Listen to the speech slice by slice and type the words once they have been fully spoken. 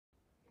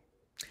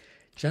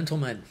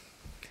Gentlemen,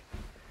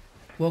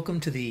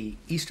 welcome to the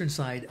eastern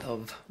side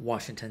of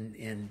Washington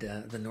and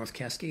the North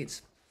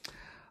Cascades.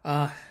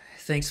 Uh,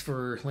 Thanks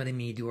for letting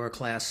me do our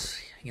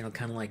class.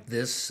 Kind of like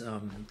this.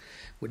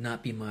 Would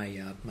not be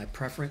my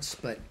preference,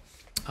 but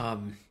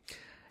um,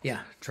 yeah,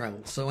 travel.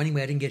 So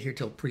anyway, I didn't get here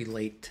till pretty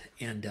late,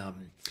 and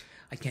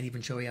I can't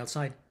even show you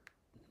outside.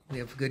 We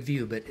have a good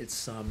view, but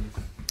it's I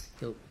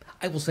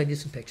will send you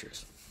some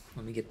pictures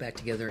when we get back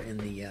together in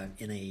the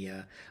in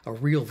a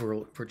real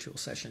virtual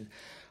session,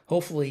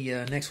 hopefully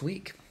next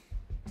week.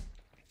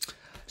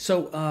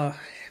 So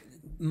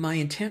my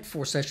intent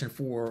for session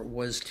 4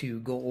 was to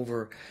go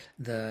over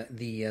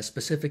the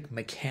specific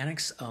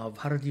mechanics of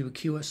how to do a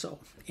QSO,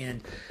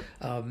 and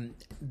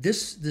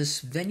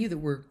this venue that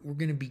we're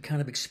going to be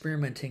kind of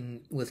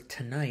experimenting with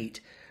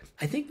tonight,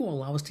 I think will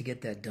allow us to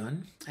get that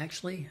done.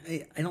 Actually,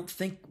 I don't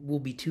think we'll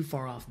be too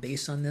far off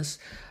base on this.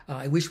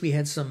 I wish we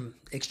had some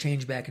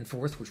exchange back and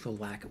forth, which we'll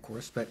lack, of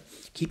course, but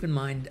keep in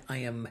mind I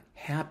am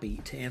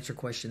happy to answer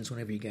questions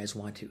whenever you guys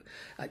want to.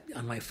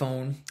 On my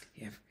phone,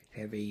 if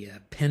have a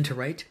pen to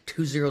write,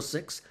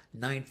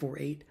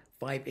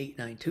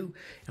 206-948-5892,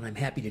 and I'm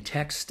happy to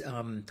text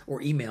or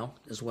email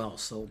as well.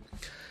 So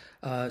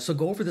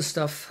go over this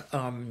stuff,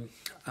 and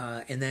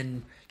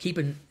then keep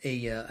a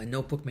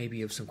notebook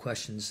maybe of some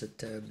questions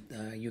that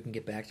you can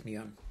get back to me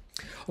on.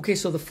 Okay,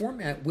 so the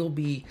format will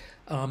be,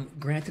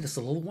 granted it's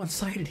a little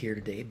one-sided here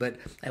today, but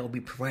I will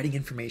be providing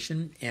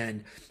information,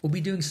 and we'll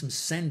be doing some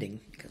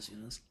sending, because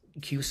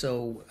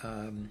QSO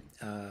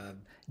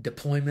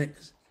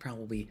deployment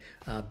probably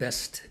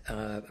best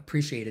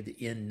appreciated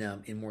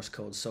in Morse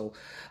code. So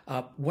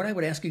what I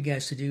would ask you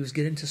guys to do is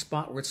get into a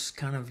spot where it's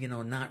kind of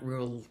not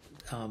real,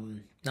 not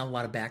a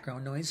lot of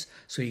background noise,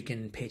 so you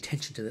can pay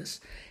attention to this.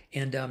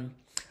 And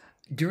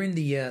during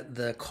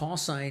the call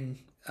sign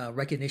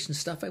recognition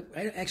stuff, I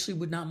actually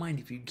would not mind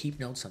if you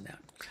keep notes on that.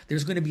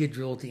 There's going to be a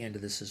drill at the end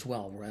of this as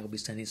well, where I will be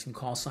sending some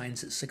call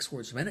signs at 6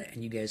 words a minute,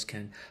 and you guys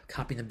can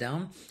copy them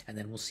down, and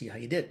then we'll see how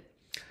you did.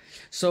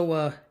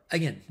 So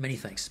again, many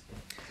thanks.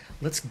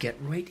 Let's get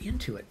right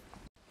into it.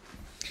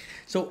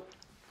 So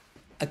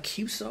a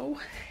QSO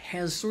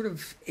has sort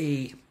of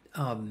a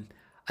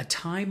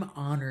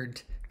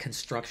time-honored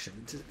construction.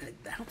 I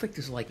don't think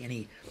there's like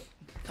any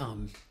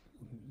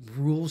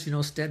rules,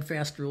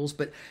 steadfast rules,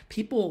 but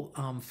people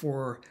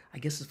I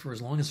guess for as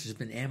long as there's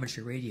been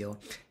amateur radio,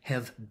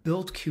 have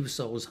built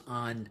QSOs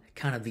on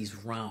kind of these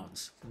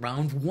rounds.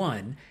 Round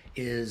 1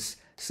 is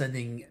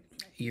sending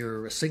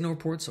your signal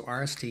report, so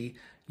RST,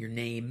 your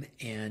name,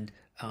 and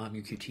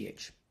your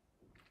QTH.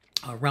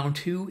 Round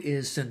 2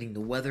 is sending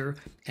the weather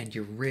and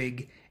your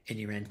rig and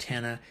your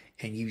antenna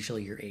and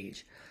usually your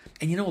age.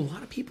 And a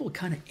lot of people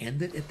kind of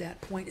end it at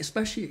that point,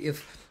 especially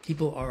if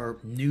people are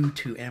new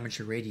to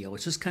amateur radio.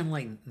 It's just kind of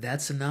like,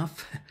 that's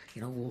enough.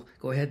 We'll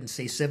go ahead and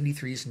say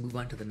 73s and move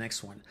on to the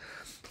next one.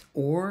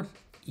 Or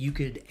you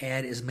could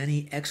add as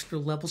many extra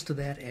levels to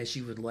that as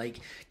you would like,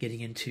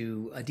 getting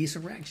into a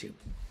decent rag tube.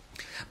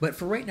 But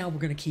for right now, we're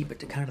going to keep it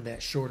to kind of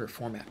that shorter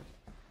format.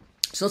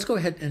 So let's go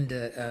ahead and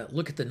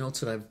look at the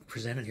notes that I've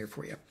presented here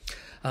for you.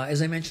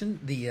 As I mentioned,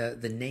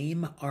 the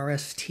name,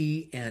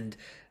 RST, and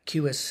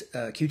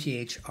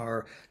QTH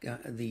are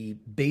the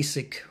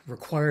basic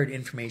required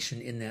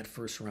information in that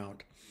first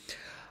round.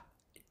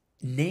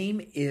 Name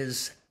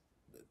is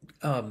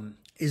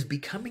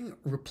becoming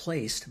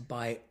replaced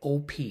by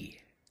op,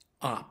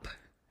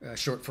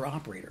 short for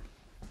operator.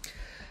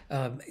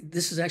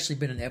 This has actually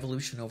been an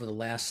evolution over the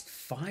last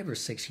 5 or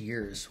 6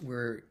 years,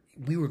 where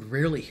we would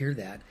rarely hear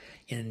that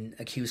in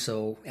a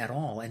QSO at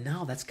all, and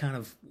now that's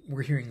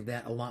we're hearing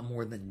that a lot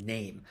more than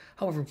name.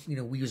 However,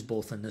 we use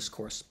both in this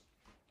course.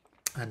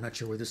 I'm not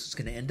sure where this is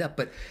going to end up,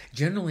 but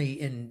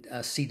generally in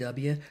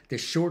CW, the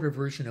shorter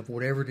version of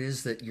whatever it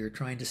is that you're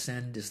trying to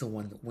send is the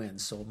one that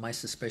wins. So my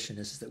suspicion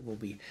is that we'll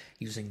be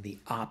using the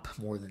op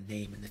more than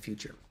name in the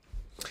future.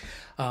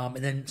 And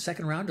then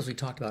second round, as we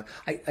talked about,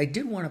 I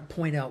did want to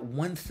point out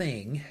one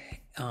thing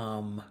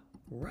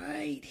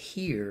right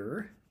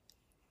here.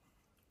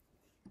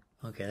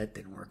 Okay, that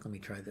didn't work. Let me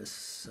try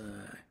this.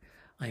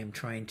 I am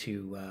trying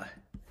to...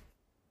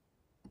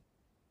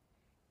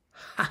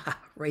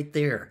 right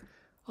there.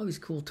 All these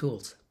cool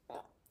tools.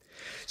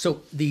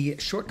 So the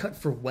shortcut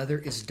for weather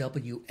is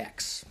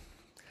WX.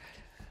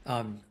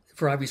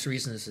 For obvious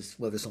reasons,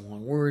 weather's a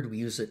long word. We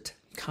use it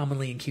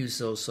commonly in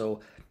QSO,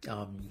 so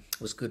it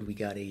was good we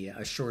got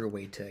a shorter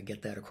way to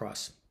get that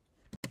across.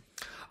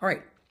 All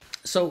right,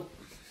 so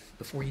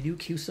before you do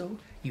QSO,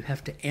 you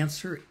have to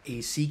answer a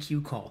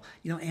CQ call.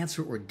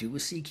 Answer or do a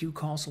CQ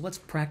call. So let's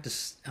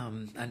practice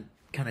on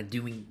kind of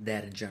doing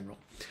that in general.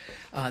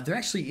 There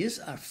actually is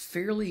a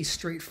fairly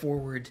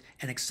straightforward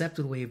and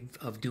accepted way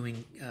of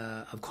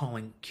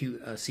calling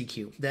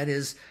CQ. That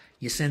is,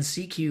 you send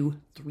CQ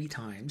 3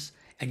 times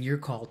and your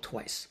call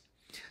twice.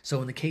 So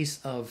in the case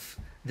of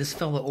this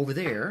fella over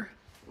there,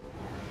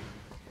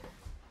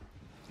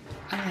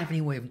 I don't have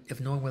any way of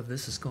knowing whether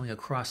this is going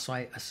across, so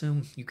I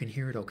assume you can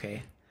hear it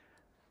okay.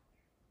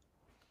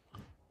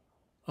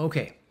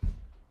 Okay.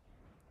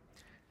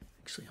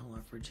 Actually, hold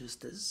on for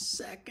just a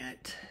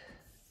second.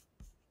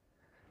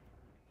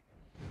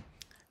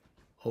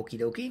 Okie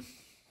dokie.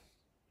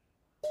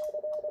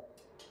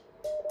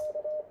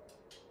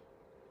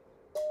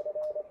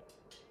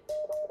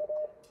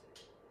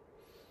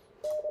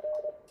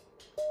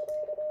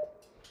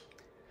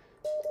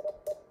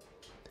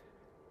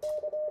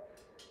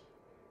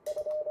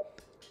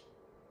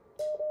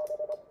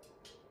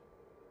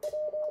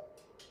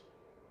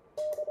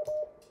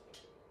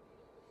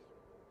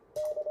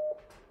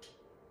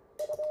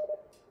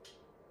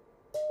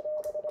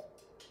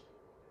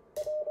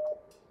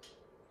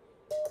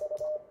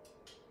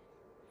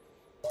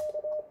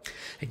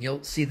 And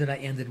you'll see that I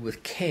ended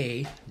with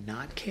K,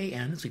 not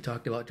KN, as we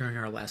talked about during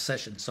our last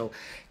session. So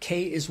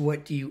K is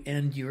what you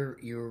end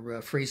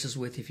your phrases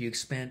with if you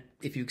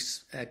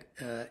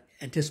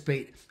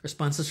anticipate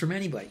responses from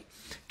anybody.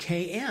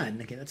 KN,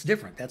 again, that's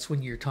different. That's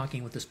when you're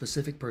talking with a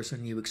specific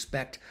person. You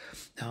expect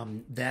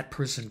that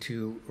person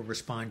to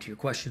respond to your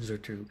questions or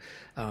to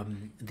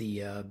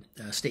the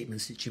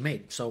statements that you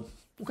made. So,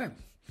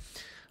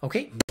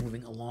 okay,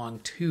 moving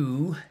along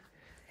to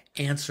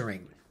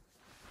answering.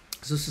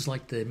 So this is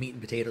like the meat and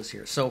potatoes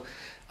here. So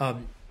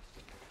actually,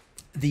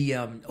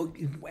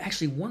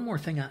 one more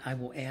thing I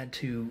will add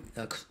to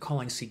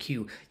calling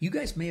CQ. You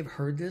guys may have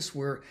heard this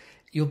where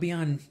you'll be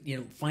on,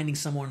 finding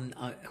someone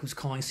who's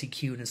calling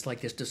CQ, and it's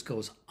like this just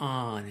goes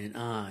on and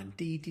on.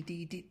 D, D,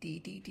 D, D, D,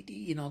 D, D,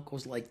 D, it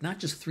goes like not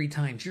just 3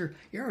 times. You're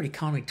already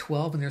counting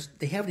 12, and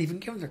they haven't even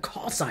given their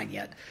call sign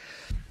yet.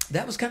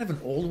 That was kind of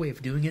an old way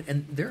of doing it,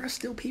 and there are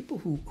still people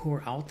who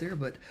are out there,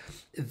 but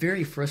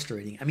very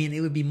frustrating. I mean, it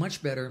would be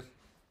much better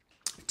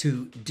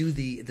to do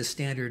the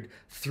standard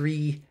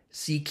 3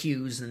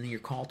 CQs and then you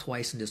call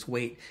twice and just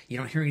wait. You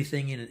don't hear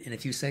anything in a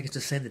few seconds,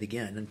 just send it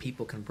again, and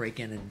people can break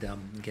in and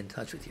get in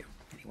touch with you.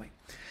 Anyway,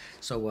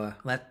 so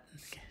not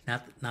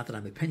that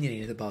I'm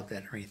opinionated about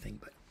that or anything,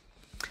 but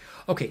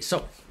okay.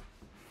 So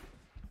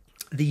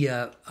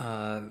the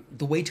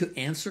way to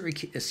answer a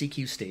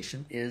CQ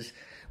station is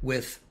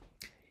with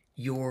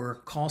your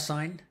call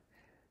sign.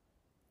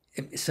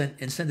 And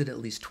send it at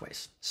least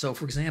twice. So,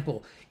 for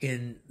example,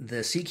 in the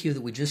CQ that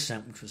we just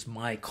sent, which was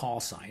my call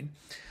sign,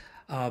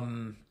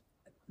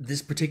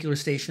 this particular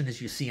station,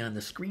 as you see on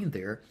the screen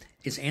there,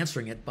 is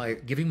answering it by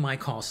giving my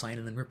call sign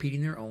and then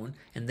repeating their own,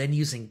 and then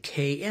using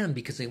KN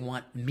because they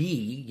want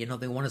me,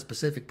 they want a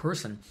specific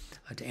person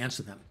to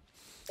answer them.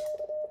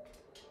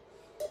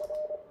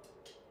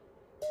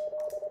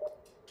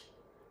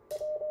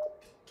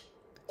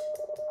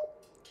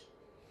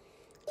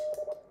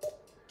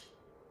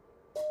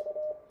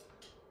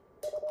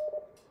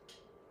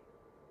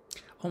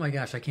 Oh my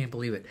gosh, I can't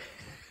believe it.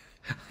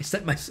 I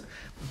sent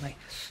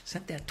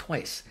that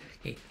twice.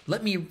 Okay,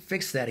 let me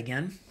fix that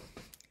again.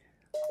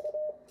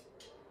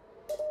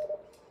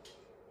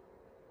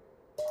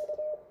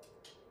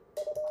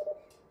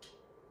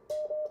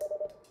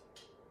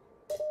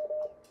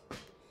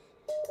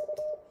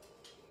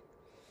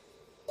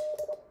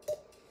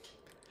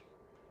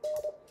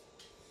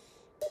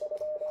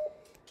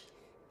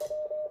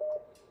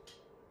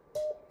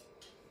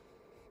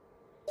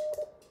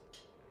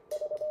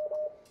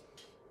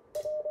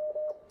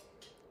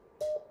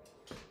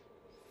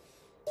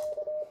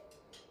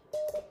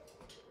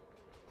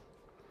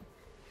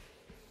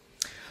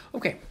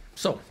 Okay,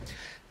 so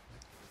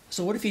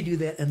what if you do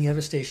that and the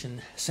other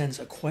station sends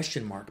a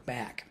question mark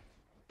back?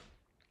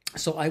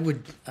 So I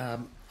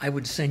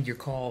would send your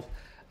call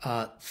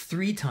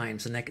 3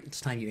 times the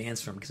next time you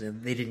answer them because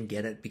they didn't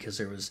get it because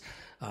there was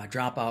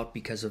dropout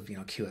because of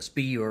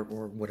QSB or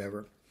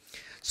whatever.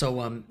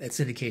 So it's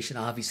indication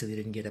obviously they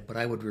didn't get it, but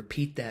I would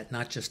repeat that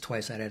not just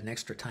twice. I'd add an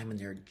extra time in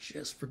there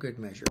just for good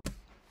measure.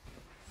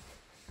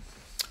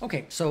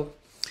 Okay, so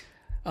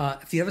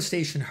if the other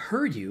station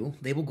heard you,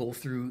 they will go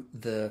through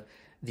the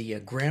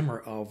grammar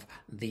of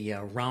the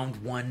round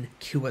 1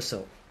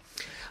 QSO.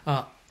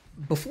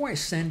 Before I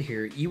send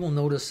here, you will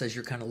notice as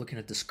you're kind of looking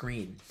at the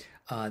screen,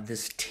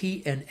 this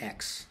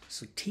TNX.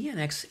 So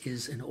TNX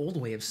is an old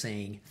way of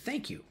saying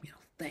thank you,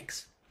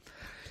 thanks.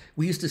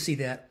 We used to see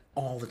that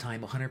all the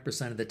time,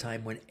 100% of the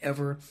time,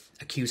 whenever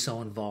a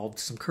QSO involved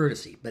some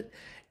courtesy. But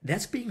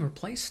that's being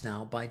replaced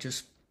now by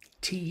just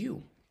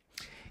TU.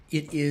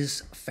 It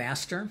is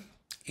faster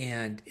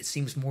and it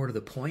seems more to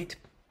the point,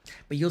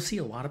 but you'll see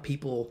a lot of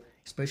people,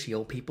 especially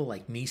old people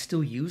like me,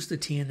 still use the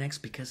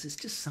TNX because it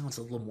just sounds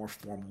a little more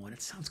formal and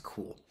it sounds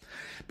cool.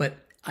 But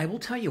I will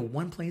tell you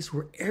one place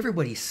where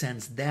everybody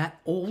sends that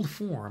old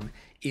form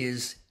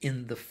is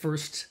in the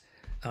first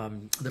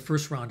round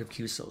of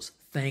QSOs.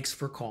 Thanks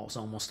for calls,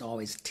 almost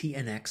always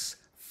TNX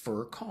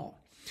for call.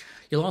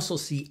 You'll also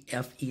see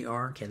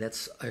FER. Okay,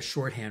 that's a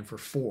shorthand for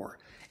 4.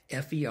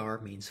 FER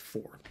means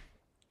 4.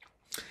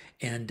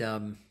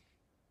 And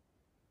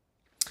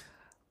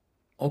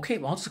okay,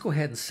 well, I'll just go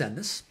ahead and send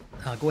this.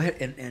 Go ahead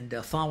and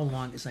follow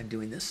along as I'm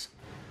doing this.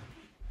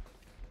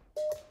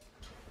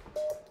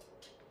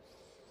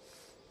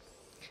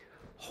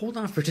 Hold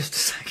on for just a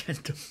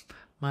second.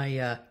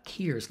 My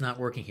keyer is not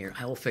working here.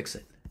 I will fix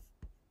it.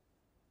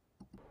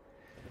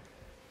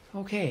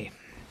 Okay.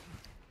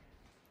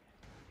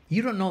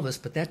 You don't know this,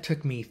 but that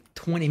took me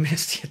 20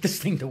 minutes to get this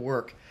thing to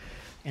work.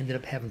 ended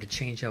up having to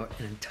change out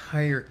an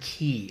entire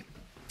key.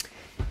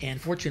 And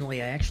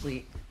fortunately, I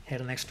actually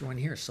had an extra one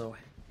here, so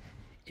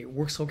it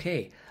works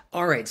okay.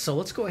 All right, so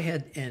let's go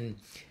ahead and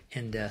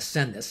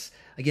send this.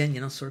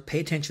 Again, sort of pay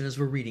attention as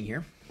we're reading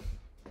here.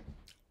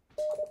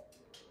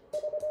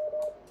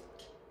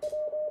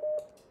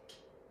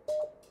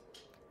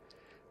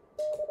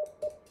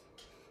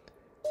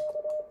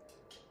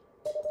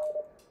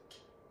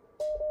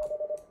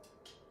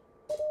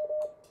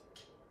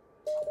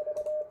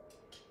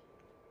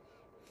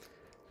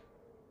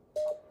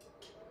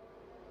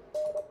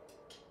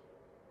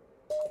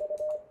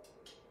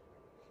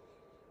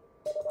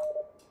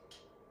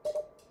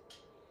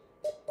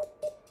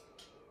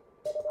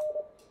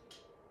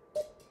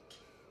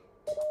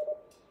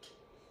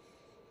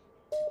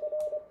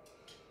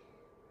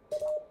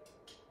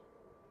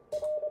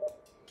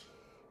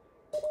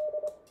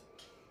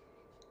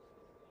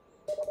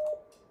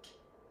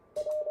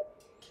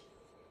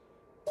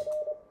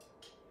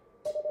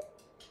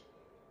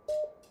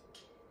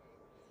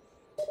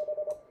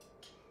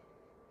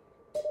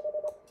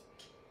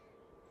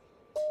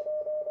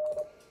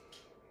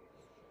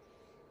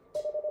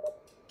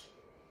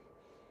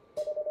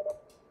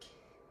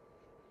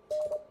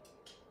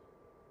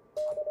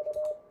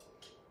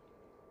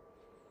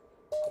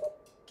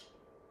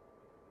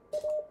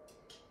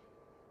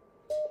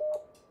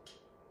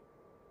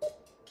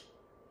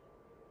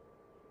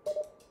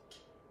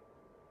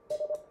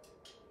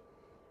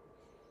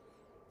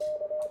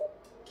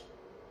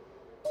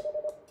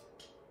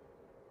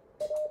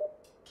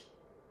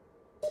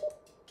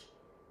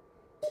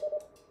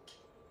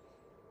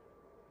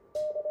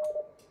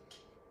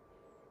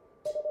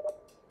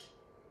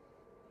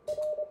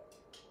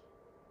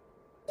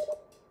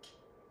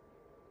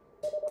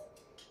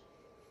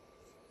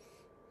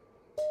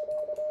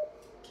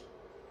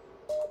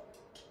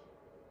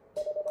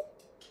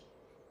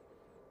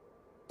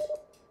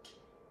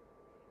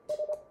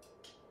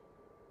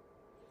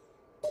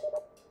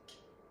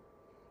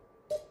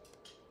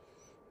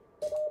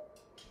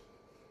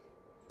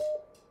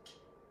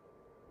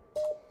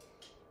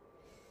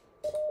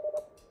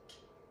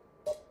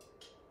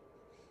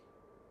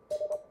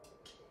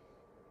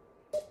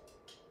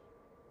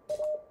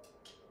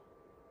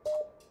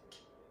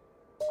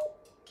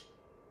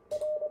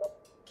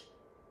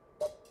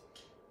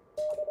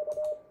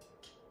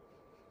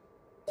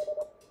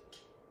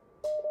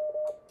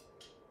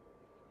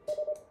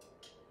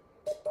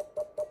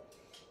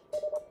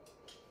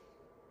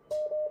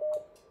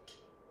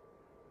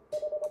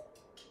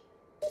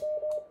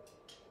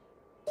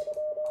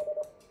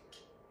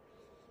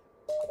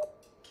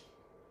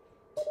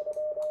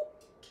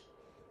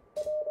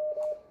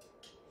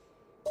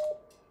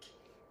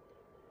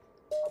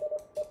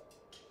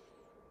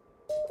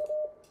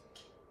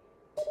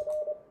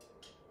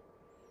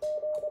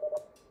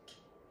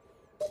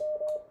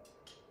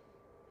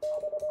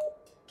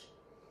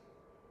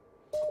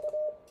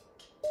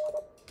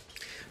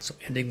 So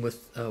ending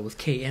with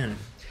KN.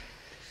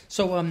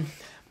 So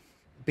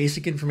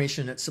basic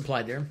information that's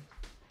supplied there.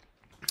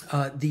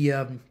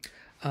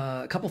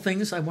 A couple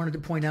things I wanted to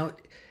point out.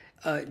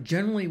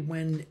 Generally,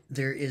 when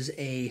there is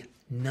a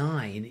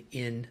 9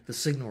 in the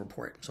signal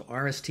report, so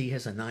RST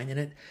has a 9 in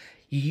it,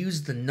 you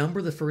use the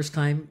number the first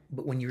time,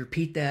 but when you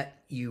repeat that,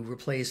 you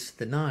replace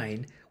the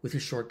 9 with your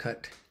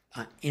shortcut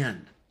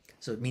N.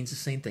 So it means the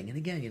same thing. And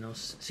again,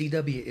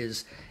 CW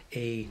is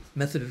a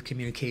method of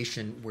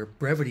communication where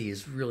brevity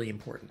is really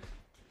important.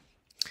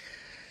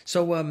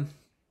 So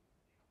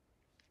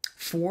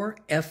for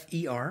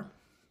FER,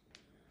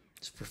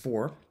 it's for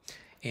 4,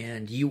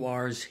 and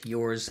UR's,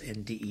 yours,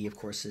 and DE, of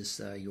course, is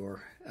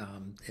your,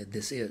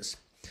 this is.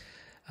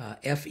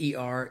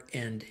 FER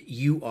and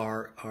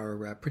UR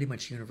are pretty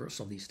much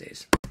universal these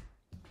days.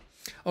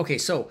 Okay,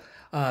 so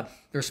the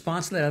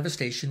response to that other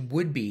station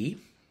would be,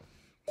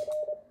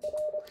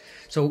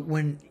 so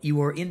when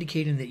you are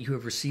indicating that you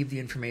have received the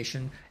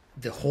information,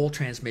 the whole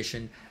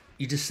transmission,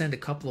 you just send a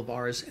couple of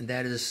R's, and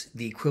that is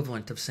the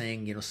equivalent of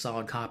saying,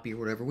 solid copy or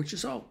whatever, which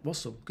is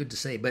also good to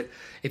say. But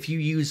if you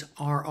use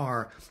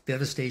RR, the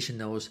other station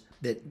knows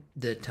that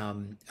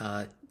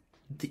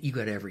you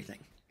got everything.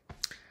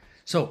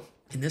 So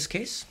in this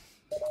case,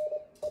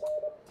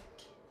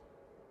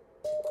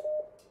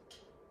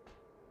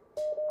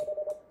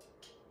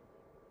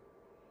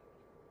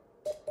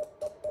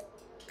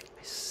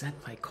 I sent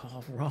my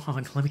call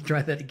wrong. Let me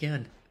try that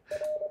again.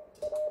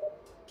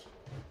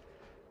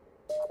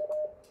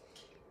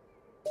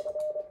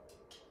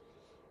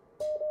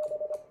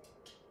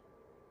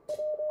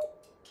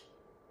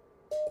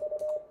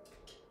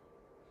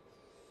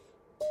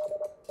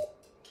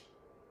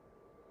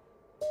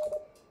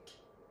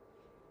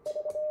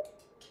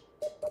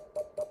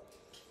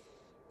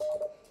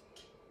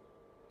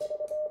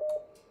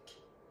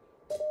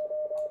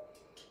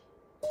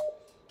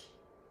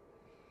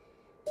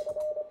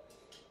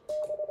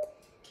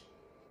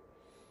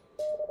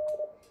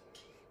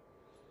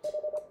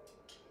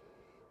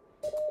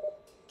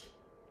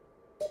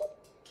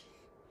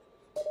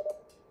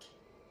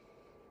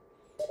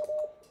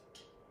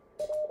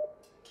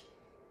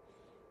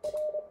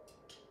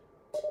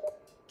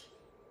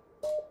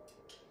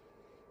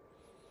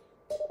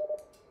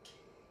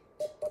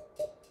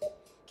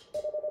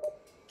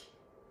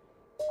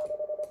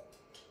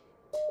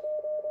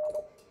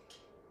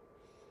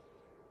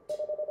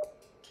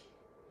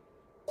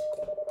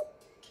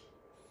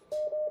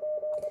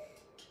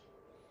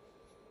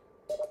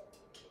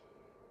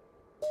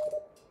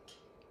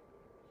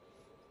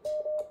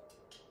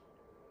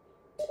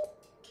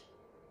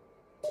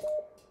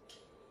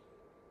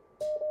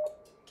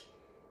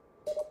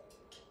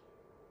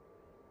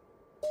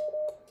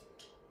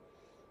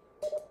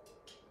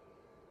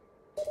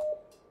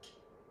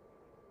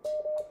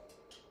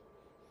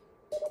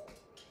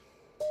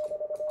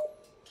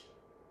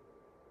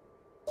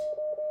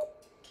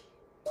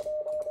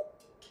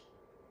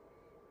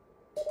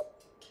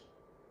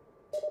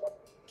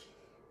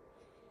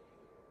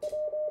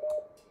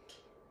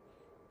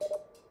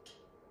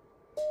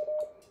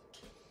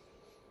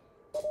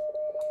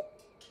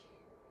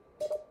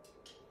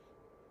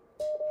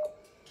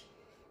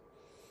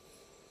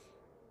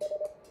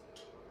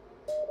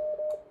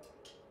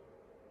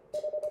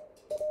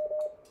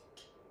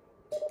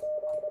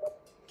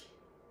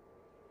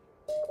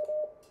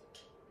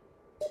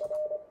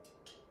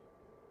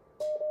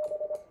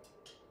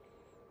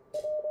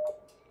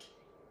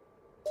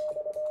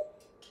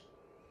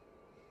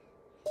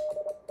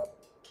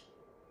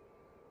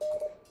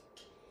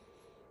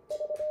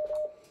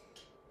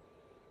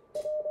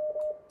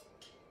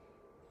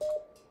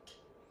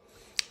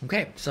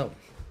 Okay, so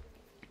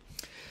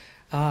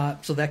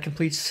that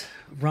completes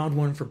round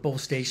one for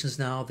both stations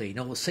now. They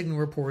know the signal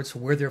reports,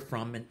 where they're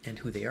from, and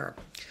who they are.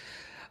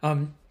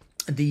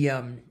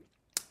 The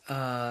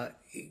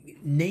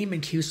name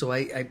and Q, or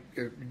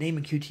name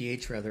and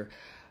QTH rather,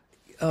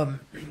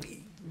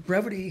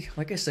 brevity,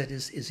 like I said,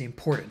 is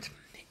important.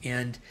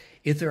 And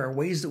if there are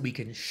ways that we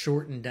can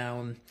shorten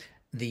down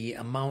the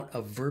amount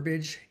of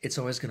verbiage, it's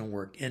always going to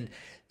work. And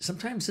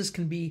sometimes this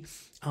can be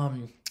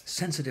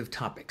sensitive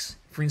topics.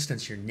 For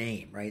instance, your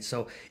name, right?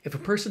 So if a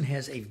person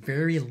has a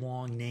very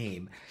long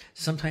name,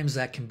 sometimes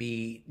that can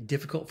be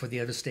difficult for the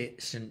other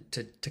station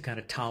to kind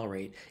of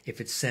tolerate if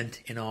it's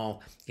sent in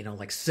all,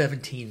 like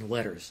 17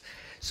 letters.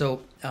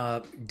 So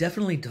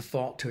definitely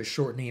default to a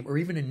short name or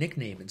even a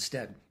nickname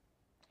instead.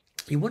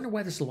 You wonder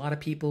why there's a lot of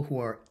people who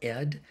are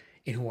Ed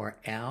and who are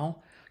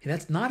Al.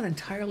 That's not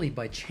entirely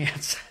by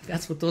chance.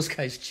 That's what those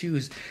guys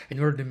choose in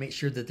order to make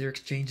sure that their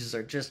exchanges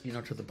are just,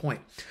 to the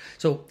point.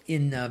 So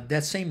in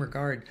that same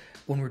regard,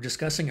 when we're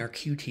discussing our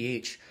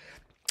QTH,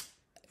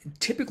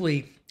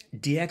 typically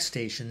DX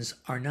stations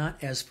are not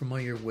as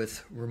familiar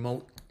with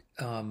remote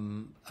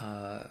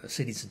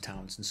cities and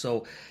towns. And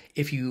so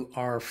if you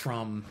are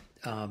from,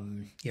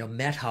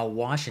 Methow,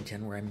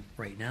 Washington, where I'm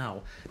right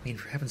now, I mean,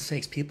 for heaven's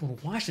sakes, people in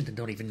Washington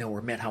don't even know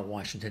where Methow,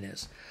 Washington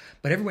is.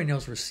 But everybody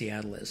knows where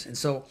Seattle is. And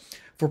so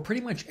for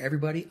pretty much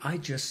everybody, I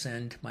just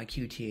send my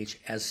QTH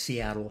as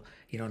Seattle,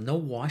 no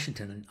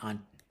Washington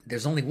on.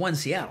 There's only one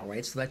Seattle,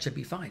 right? So that should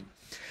be fine.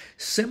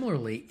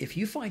 Similarly, if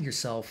you find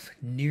yourself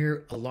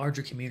near a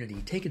larger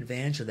community, take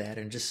advantage of that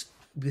and just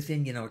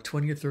within,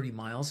 20 or 30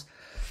 miles.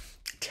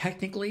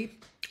 Technically,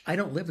 I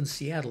don't live in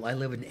Seattle. I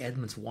live in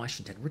Edmonds,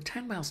 Washington. We're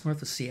 10 miles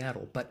north of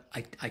Seattle, but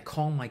I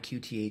call my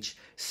QTH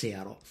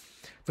Seattle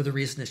for the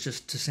reason it's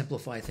just to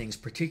simplify things,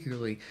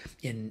 particularly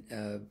in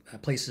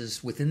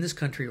places within this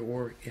country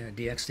or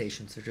DX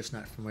stations. They're just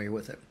not familiar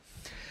with it.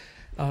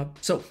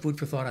 So food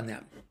for thought on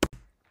that.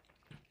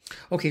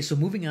 Okay, so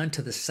moving on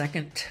to the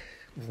second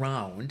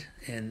round,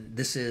 and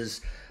this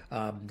is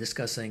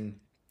discussing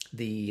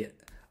the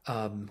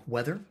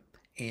weather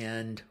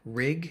and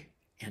rig,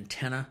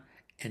 antenna,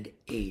 and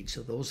age.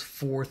 So those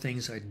four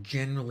things are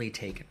generally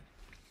taken.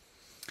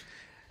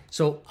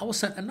 So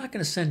I'm not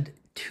going to send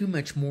too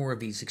much more of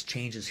these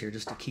exchanges here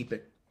just to keep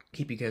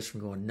you guys from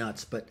going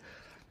nuts, but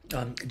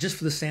just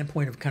for the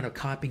standpoint of kind of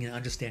copying and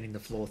understanding the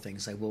flow of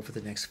things, I will for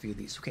the next few of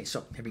these. Okay,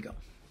 so here we go.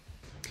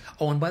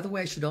 Oh, and by the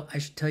way, I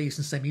should tell you,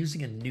 since I'm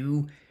using a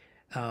new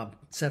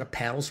set of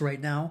paddles right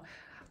now,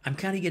 I'm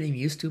kind of getting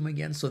used to them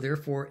again, so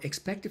therefore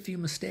expect a few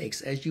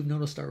mistakes, as you've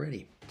noticed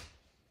already.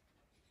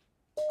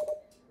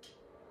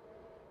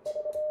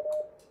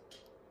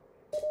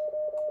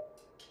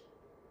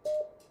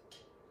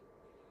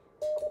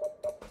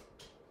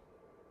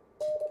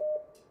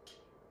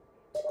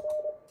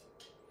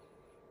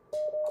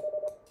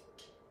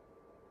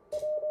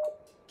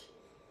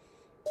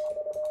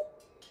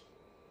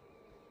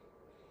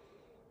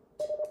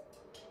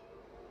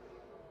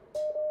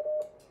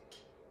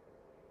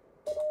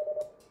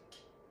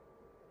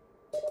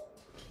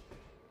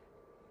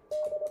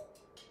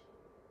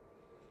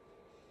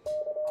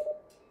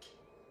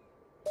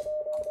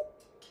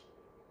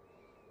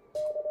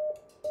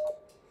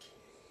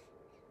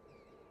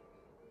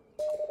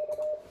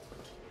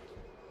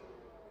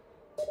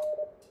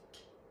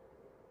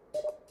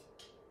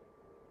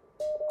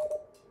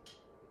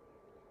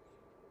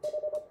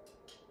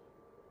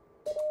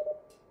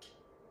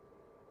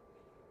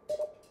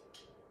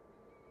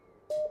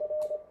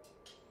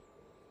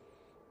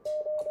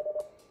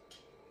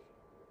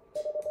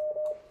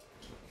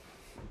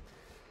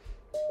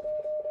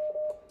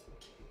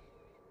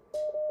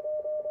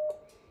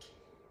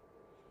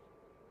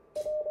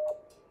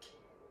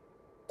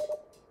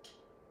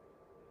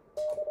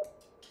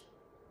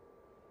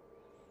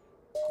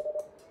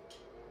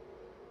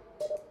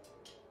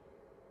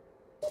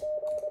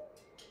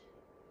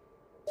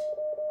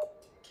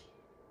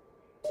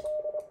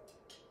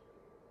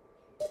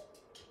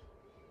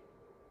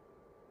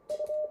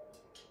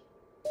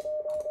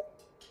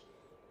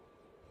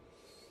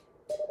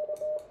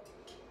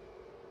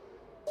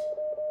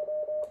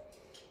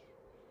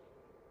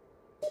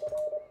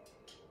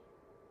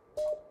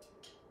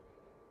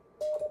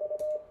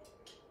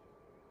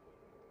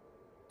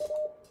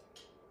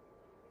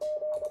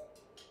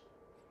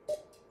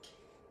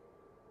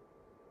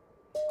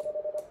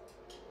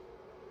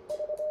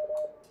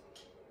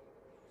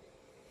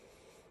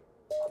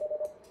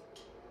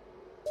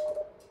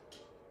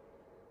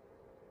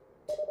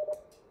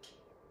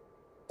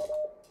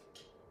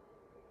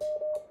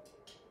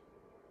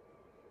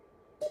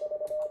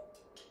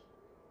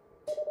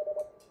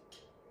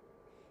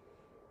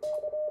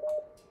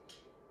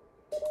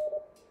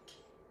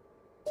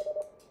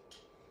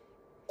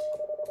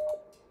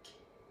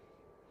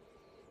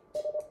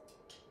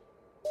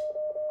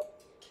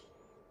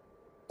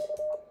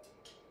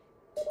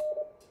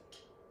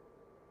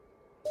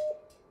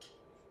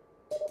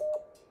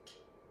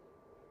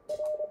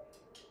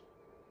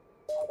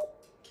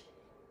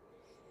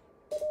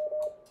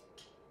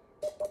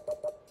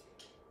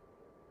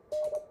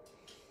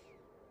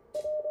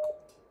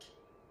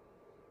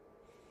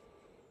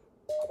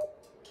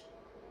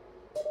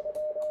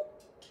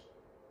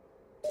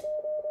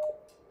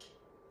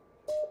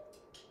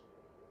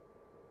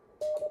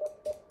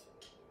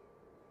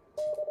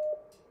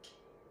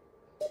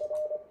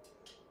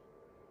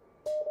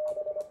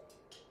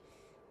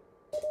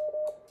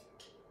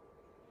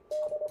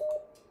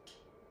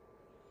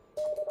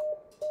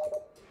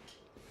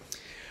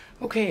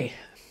 Okay,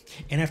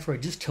 and after I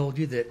just told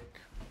you that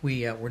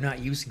we're not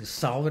using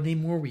solid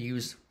anymore, we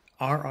use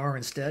RR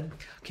instead.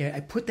 Okay, I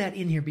put that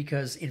in here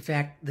because, in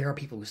fact, there are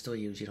people who still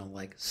use,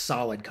 like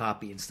solid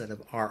copy instead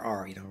of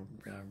RR,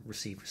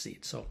 receive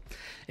receipt. So,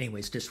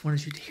 anyways, just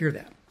wanted you to hear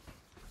that.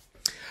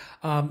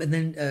 And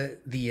then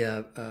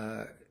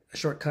the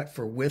shortcut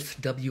for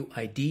with,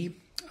 WID,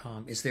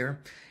 is there.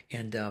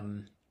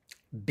 And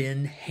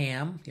bin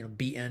ham,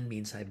 BN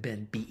means I've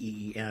been,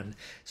 BEEN.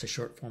 It's a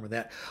short form of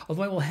that.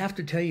 Although I will have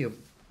to tell you,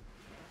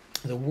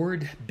 the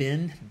word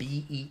bin,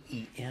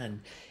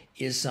 BEEN,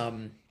 is,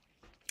 I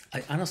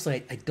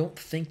honestly don't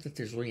think that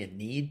there's really a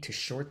need to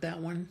short that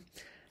one.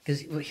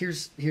 Because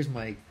here's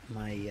my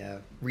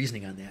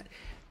reasoning on that.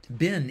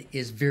 Bin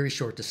is very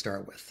short to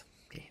start with.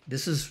 Okay.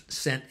 This is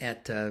sent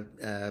at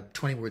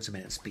 20 words a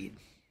minute speed.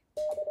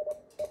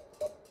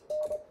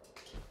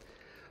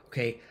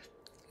 Okay,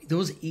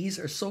 those E's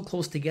are so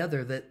close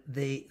together that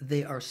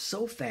they are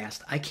so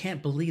fast. I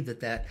can't believe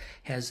that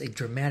has a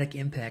dramatic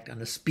impact on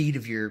the speed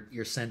of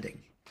your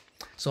sending.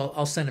 So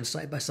I'll send them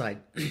side by side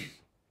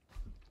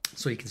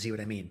so you can see what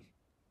I mean.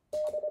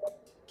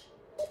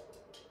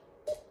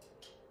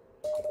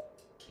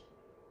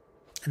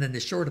 And then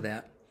the short of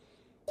that,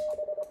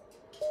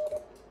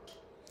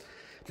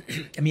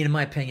 I mean, in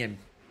my opinion,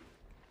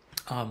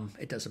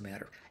 it doesn't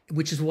matter.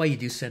 Which is why you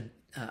do send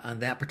on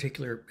that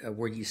particular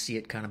where you see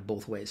it kind of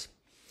both ways.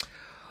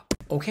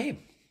 Okay.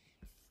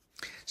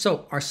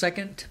 So our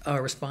second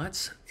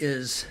response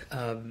is,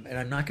 and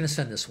I'm not going to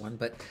send this one,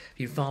 but if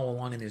you follow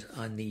along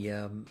on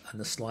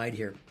the slide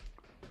here.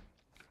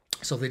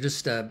 So they're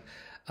just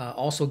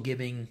also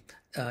giving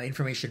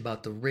information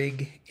about the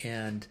rig,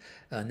 and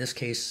in this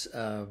case,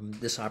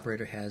 this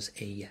operator has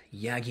a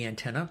Yagi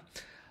antenna.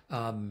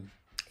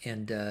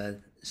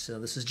 So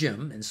this is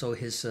Jim, and so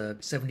his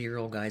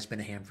 70-year-old guy's been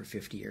a ham for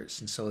 50 years,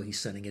 and so he's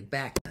sending it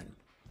back then.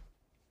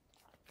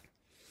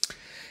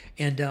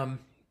 And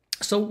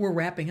so we're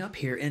wrapping up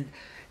here, and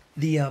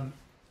the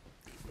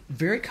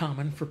very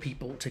common for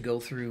people to go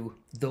through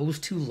those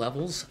two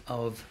levels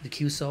of the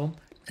QSO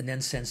and then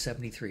send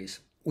 73s,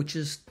 which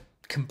is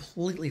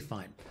completely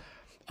fine.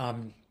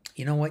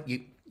 You know what?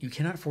 You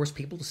cannot force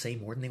people to say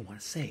more than they want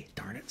to say.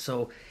 Darn it!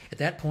 So at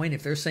that point,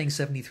 if they're saying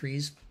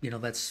 73s,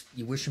 that's,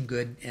 you wish them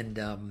good,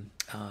 and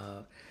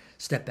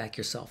step back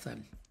yourself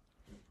then.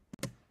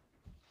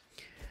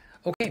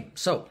 Okay,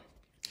 so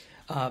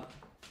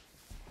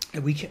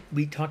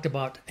we talked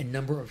about a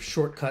number of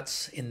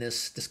shortcuts in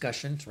this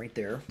discussion. It's right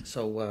there.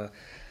 So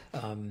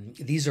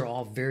these are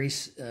all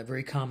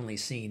very commonly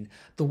seen.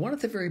 The one at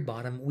the very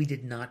bottom we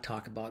did not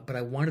talk about, but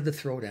I wanted to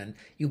throw it in.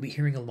 You'll be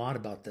hearing a lot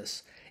about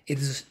this. It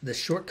is the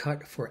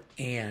shortcut for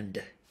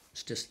AND.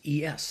 It's just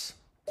ES.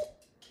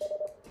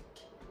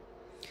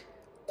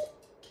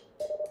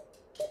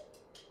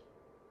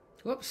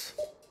 Whoops.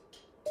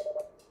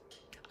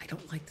 I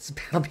don't like this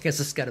panel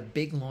because it's got a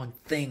big long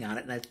thing on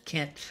it, and I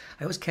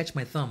always catch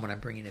my thumb when I'm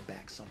bringing it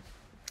back, so.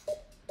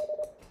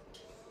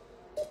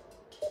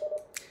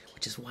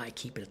 Which is why I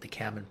keep it at the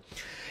cabin.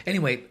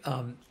 Anyway,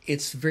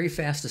 it's very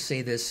fast to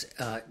say this,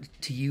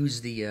 to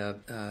use the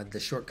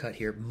shortcut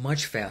here,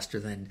 much faster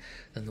than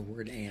the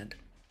word AND.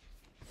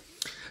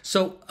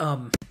 So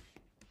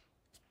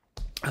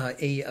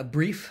a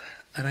brief,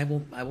 and I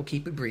will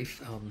keep it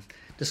brief,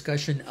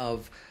 discussion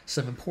of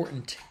some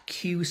important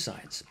Q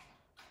signs.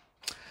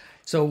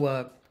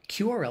 So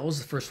QRL is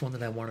the first one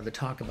that I wanted to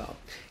talk about.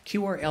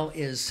 QRL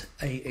is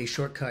a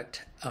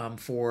shortcut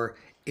for,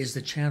 is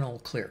the channel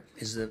clear?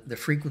 Is the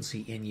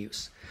frequency in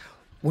use?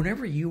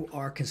 Whenever you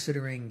are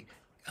considering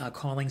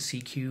calling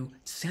CQ,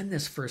 send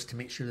this first to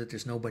make sure that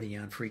there's nobody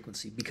on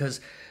frequency, because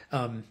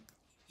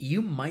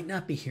you might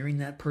not be hearing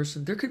that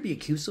person. There could be a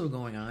QSO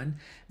going on,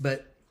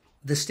 but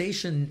the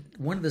station,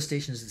 one of the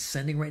stations that's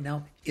sending right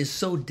now, is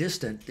so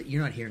distant that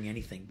you're not hearing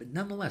anything. But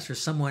nonetheless,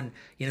 there's someone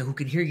who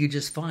can hear you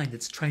just fine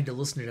that's trying to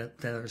listen to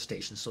that other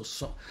station.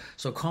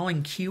 So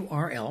calling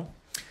QRL,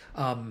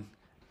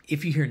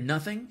 if you hear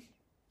nothing,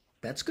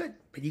 that's good,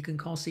 but you can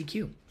call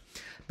CQ.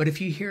 But if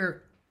you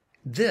hear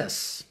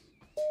this,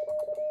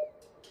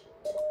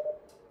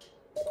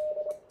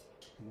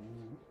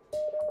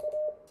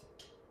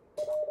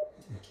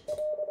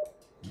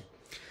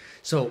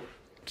 so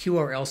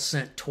QRL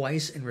sent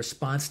twice in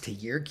response to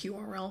your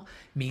QRL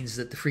means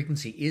that the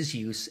frequency is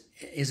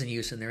in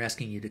use, and they're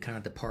asking you to kind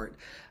of depart.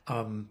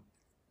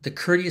 The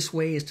courteous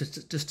way is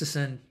just to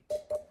send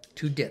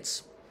 2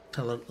 dits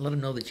to let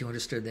them know that you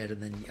understood that,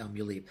 and then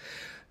you leave.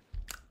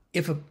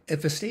 If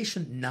a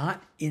station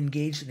not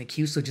engaged in a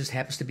QSO just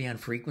happens to be on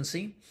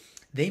frequency,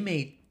 they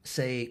may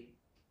say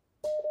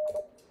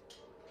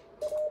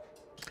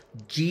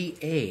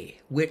GA,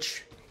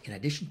 which, in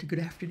addition to good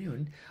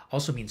afternoon,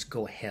 also means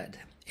go ahead.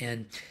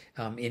 And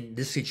in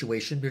this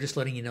situation, they're just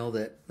letting you know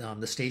that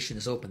the station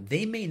is open.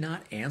 They may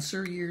not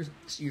answer your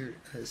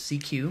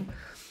CQ.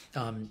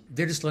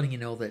 They're just letting you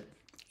know that,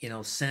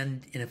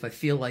 send, and if I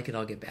feel like it,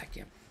 I'll get back to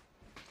you.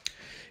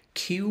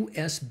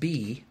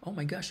 QSB, oh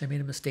my gosh, I made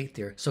a mistake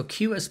there. So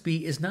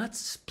QSB is not,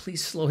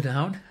 please slow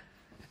down.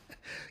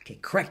 Okay,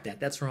 correct that,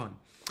 that's wrong.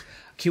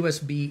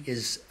 QSB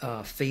is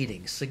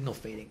fading, signal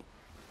fading.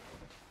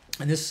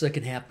 And this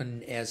can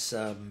happen as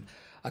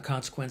a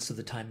consequence of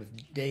the time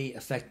of day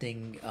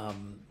affecting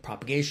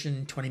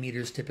propagation. 20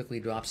 meters typically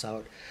drops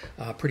out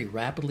pretty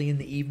rapidly in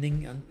the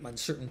evening on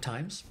certain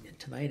times. And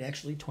tonight,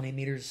 actually, 20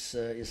 meters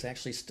is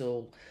actually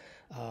still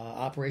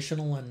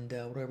operational. And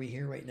what are we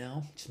here right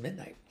now? It's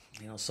midnight.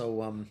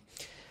 So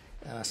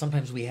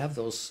sometimes we have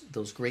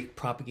those great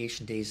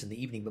propagation days in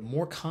the evening, but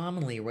more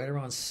commonly, right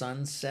around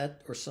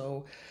sunset or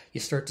so, you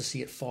start to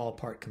see it fall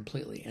apart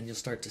completely, and you'll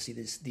start to see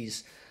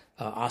these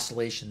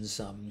oscillations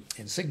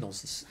and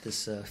signals,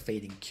 this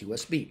fading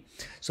QSB.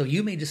 So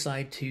you may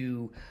decide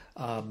to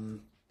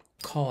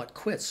call it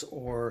quits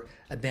or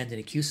abandon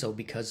a QSO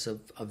because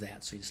of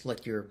that. So you just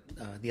let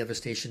the other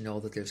station know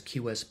that there's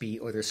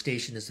QSB or their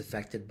station is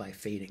affected by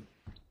fading.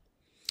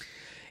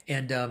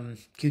 And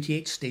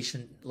QTH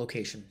station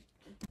location.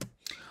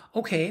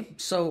 Okay,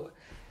 so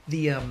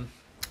the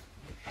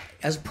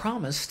as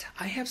promised,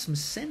 I have some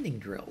sending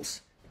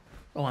drills.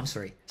 Oh, I'm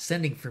sorry,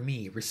 sending for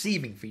me,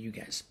 receiving for you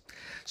guys.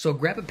 So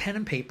grab a pen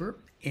and paper,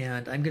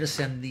 and I'm going to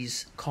send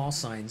these call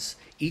signs,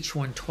 each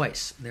one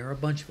twice. There are a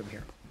bunch of them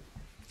here.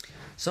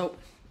 So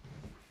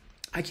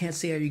I can't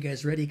say, are you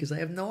guys ready? Because I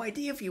have no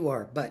idea if you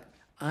are, but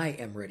I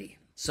am ready.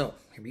 So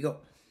here we go.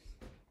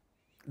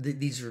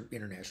 These are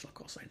international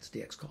call signs,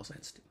 DX call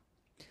signs too.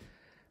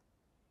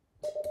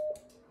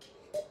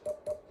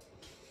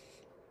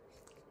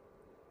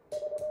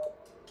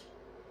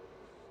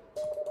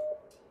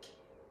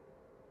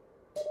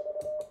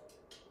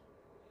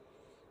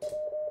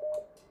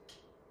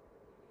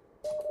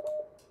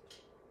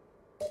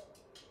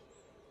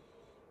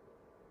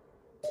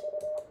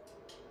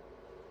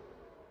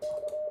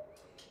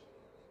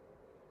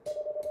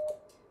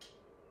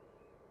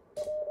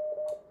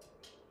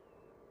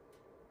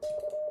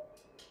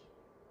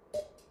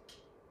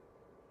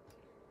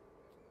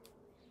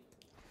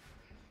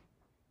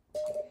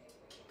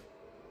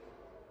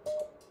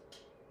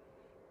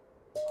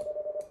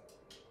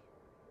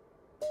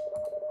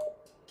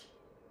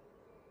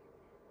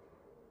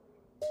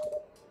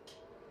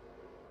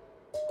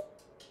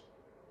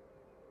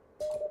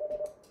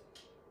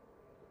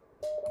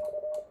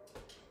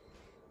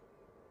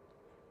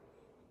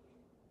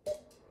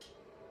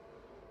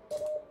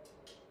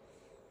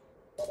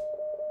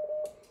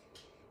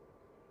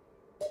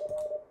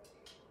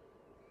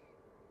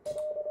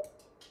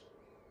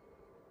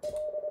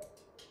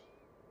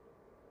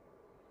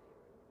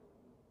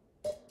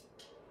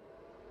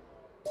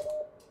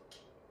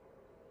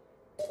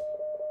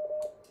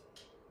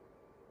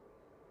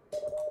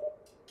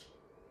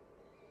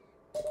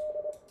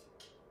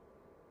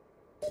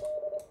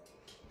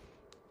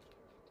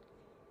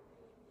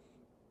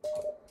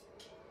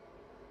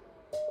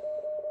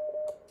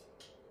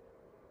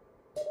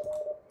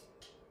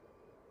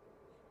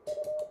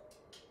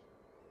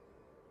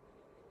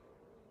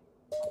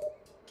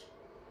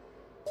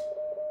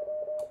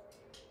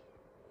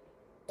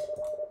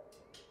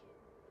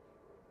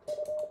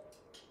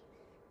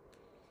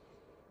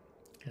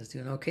 Guys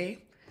doing okay?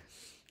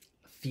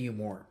 A few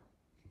more.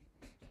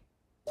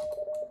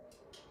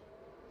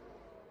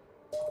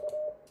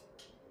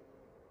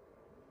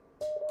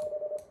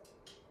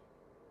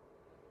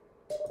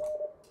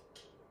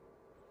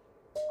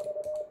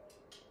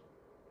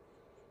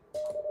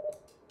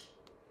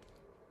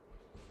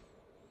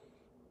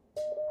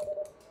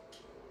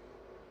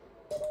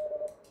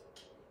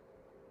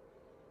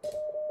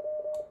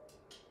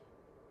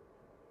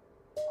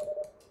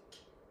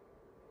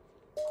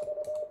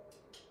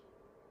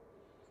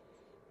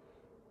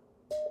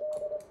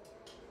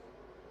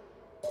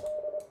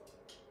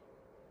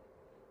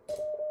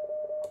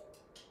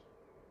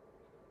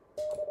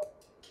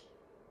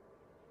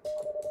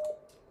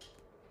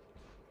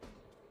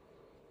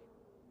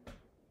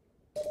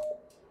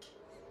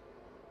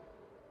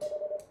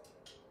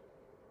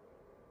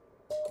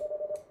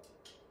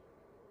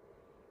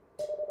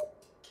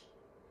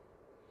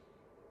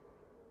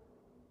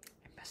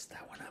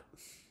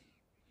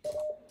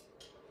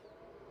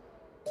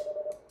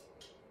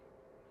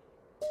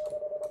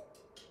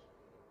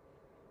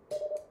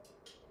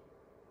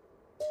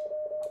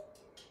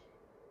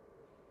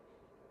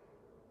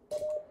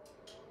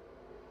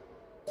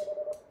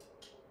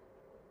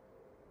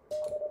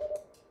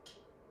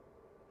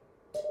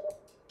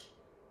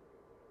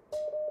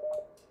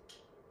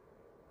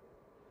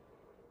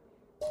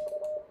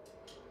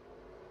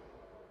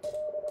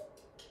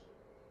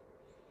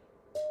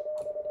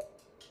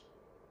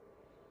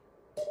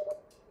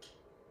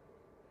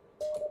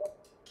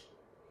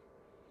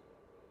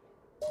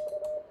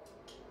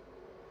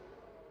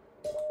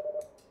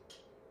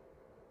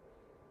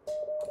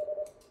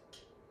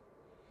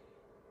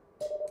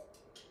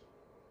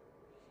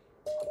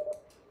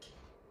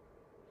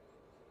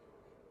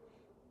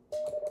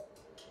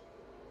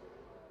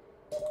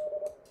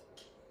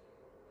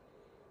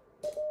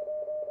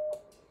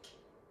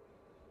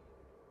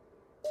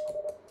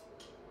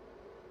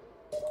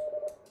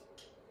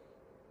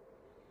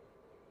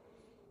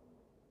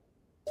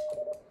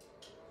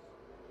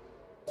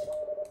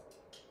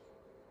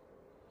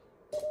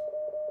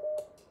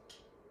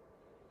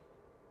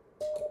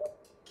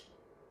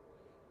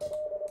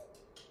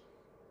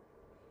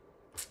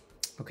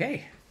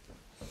 Okay.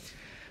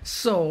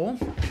 So,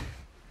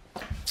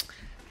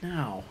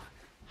 now,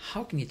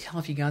 how can you tell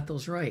if you got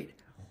those right?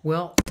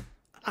 Well,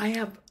 I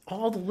have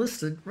all the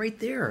listed right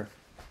there.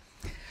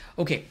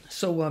 Okay,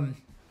 so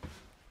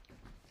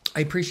I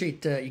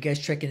appreciate you guys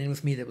checking in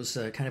with me. That was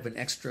kind of an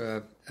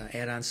extra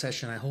add-on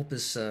session. I hope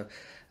this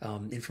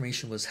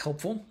information was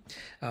helpful.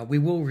 We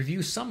will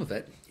review some of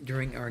it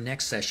during our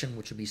next session,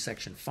 which will be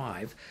section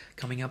 5,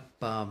 coming up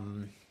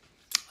on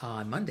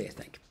Monday, I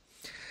think.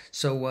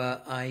 So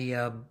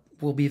I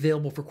will be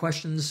available for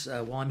questions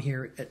while I'm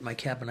here at my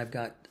cabin. I've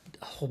got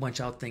a whole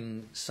bunch of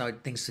things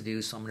to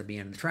do, so I'm going to be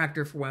in the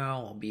tractor for a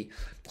while. I'll be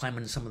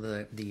climbing some of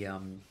the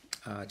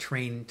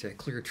terrain to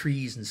clear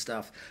trees and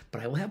stuff,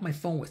 but I will have my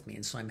phone with me,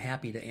 and so I'm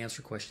happy to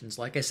answer questions,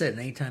 like I said,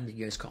 anytime that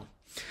you guys call.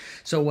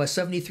 So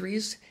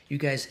 73s, you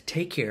guys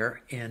take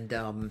care, and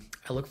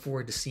I look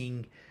forward to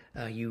seeing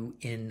you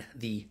in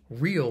the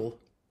real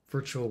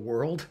virtual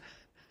world.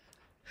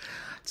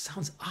 It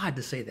sounds odd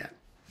to say that.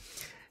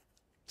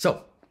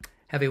 So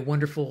have a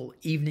wonderful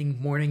evening,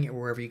 morning, or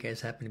wherever you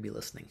guys happen to be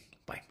listening.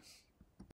 Bye.